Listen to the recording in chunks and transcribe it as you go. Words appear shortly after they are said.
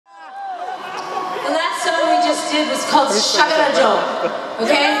did was called Shagarajo,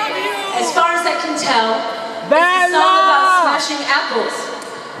 okay? As far as I can tell, it's a song about smashing apples.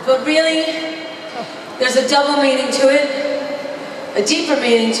 But really, there's a double meaning to it, a deeper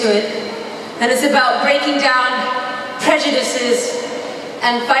meaning to it, and it's about breaking down prejudices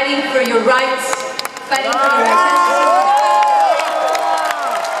and fighting for your rights, fighting for your identity,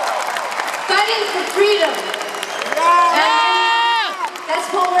 fighting for freedom. And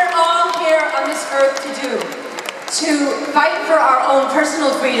that's what we're all here on this earth to do. To fight for our own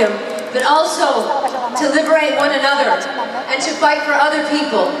personal freedom, but also to liberate one another and to fight for other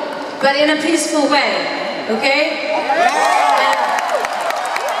people, but in a peaceful way, okay? And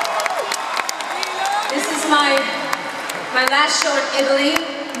this is my last show in Italy.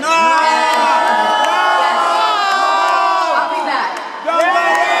 No! Yes, I'll be back.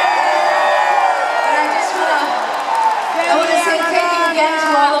 And I want to say thank you again to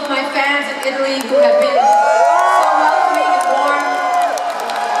all of my fans in Italy who have been so welcoming and warm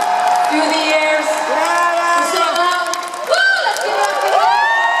through the years. So long. Woo! Let's give it up for you.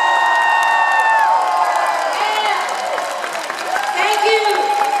 Yeah. Thank you.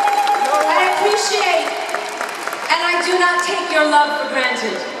 I appreciate, and I do not take your love for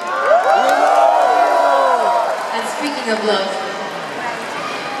granted. And speaking of love.